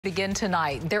Begin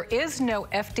tonight. There is no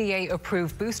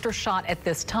FDA-approved booster shot at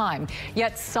this time,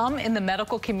 yet some in the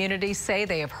medical community say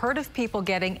they have heard of people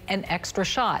getting an extra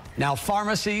shot. Now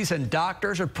pharmacies and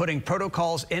doctors are putting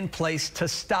protocols in place to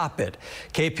stop it.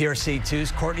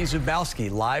 KPRC2's Courtney Zubowski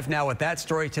live now with that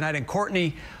story tonight. And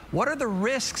Courtney, what are the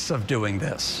risks of doing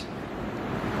this?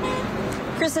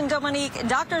 Chris and Dominique,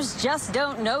 doctors just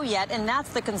don't know yet, and that's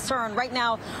the concern. Right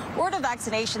now, we're at a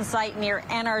vaccination site near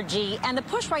NRG, and the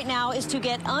push right now is to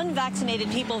get unvaccinated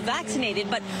people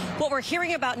vaccinated. But what we're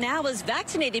hearing about now is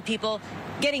vaccinated people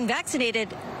getting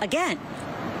vaccinated again.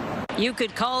 You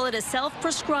could call it a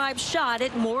self-prescribed shot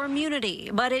at more immunity,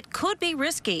 but it could be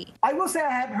risky. I will say I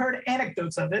have heard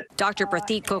anecdotes of it. Dr.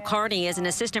 Pratik Kulkarni is an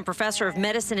assistant professor of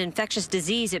medicine and infectious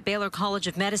disease at Baylor College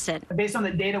of Medicine. Based on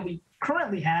the data we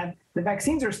currently have, the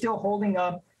vaccines are still holding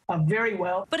up very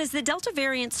well. But as the Delta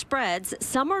variant spreads,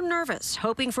 some are nervous,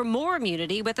 hoping for more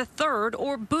immunity with a third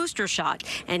or booster shot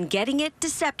and getting it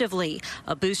deceptively.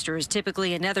 A booster is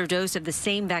typically another dose of the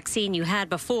same vaccine you had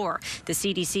before. The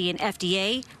CDC and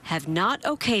FDA have not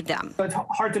okayed them. So it's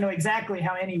hard to know exactly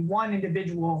how any one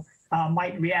individual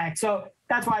might react. So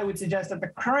that's why I would suggest at the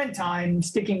current time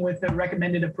sticking with the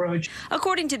recommended approach.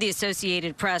 According to the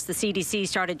Associated Press, the CDC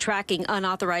started tracking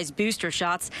unauthorized booster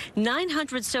shots.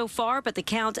 900 so far, but the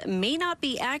count may not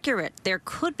be accurate. There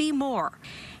could be more.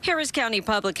 Harris County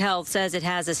Public Health says it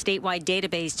has a statewide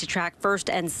database to track first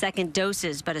and second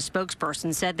doses, but a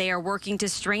spokesperson said they are working to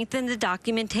strengthen the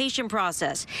documentation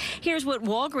process. Here's what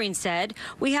Walgreens said.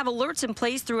 We have alerts in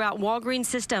place throughout Walgreens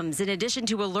systems, in addition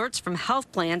to alerts from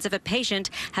health plans if a patient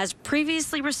has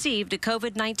previously received a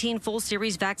COVID-19 full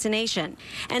series vaccination.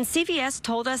 And CVS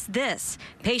told us this.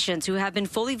 Patients who have been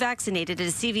fully vaccinated at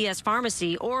a CVS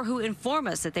pharmacy or who inform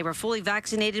us that they were fully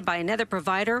vaccinated by another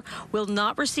provider will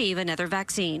not receive another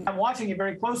vaccine. I'm watching it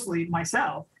very closely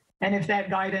myself, and if that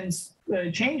guidance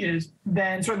changes,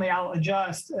 then certainly I'll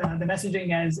adjust the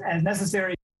messaging as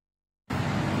necessary.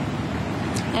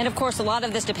 And of course, a lot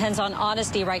of this depends on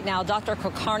honesty right now. Dr.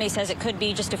 Kulkarni says it could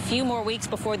be just a few more weeks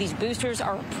before these boosters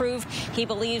are approved. He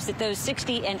believes that those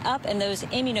 60 and up and those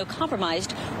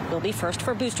immunocompromised will be first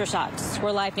for booster shots.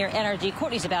 We're live near NRG.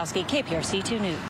 Courtney Zubowski, KPRC 2 News.